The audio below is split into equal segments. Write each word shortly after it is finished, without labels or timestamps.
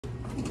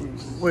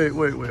Wait,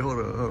 hold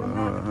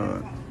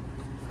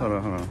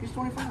on. He's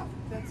 25.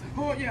 That's,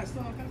 oh, yeah,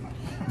 still not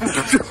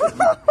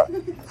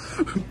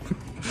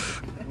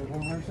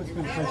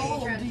How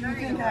old do you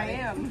think I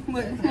am?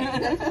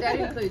 That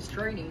includes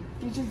training.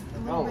 He's just a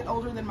little bit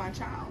older than my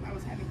child. I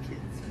was having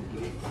kids.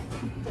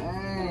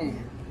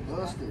 Dang,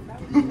 busted.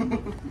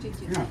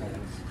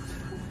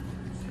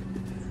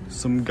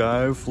 Some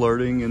guy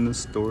flirting in the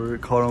store,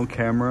 caught on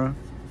camera.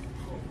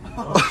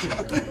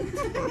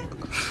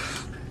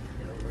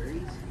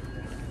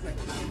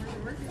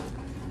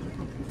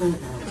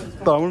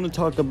 But I want to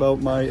talk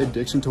about my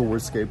addiction to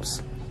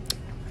Wordscapes.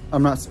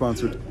 I'm not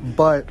sponsored,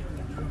 but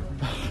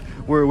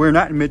we're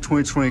not in mid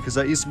 2020 because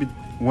that used to be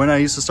when I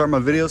used to start my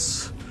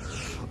videos.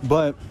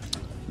 But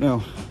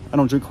no, I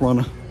don't drink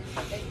Corona.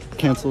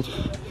 Canceled.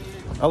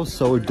 I was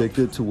so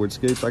addicted to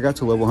Wordscapes. I got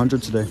to level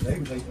 100 today.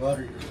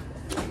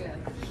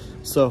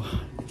 So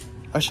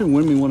I should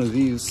win me one of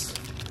these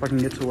if I can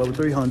get to level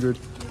 300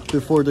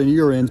 before the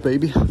year ends,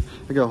 baby.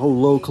 I got a whole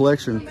low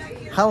collection.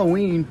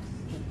 Halloween.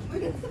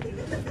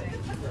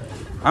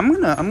 I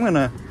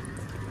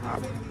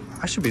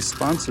should be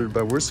sponsored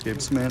by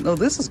Wordscapes, man. Oh,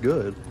 this is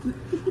good.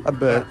 I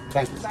bet.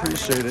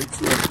 Appreciate it.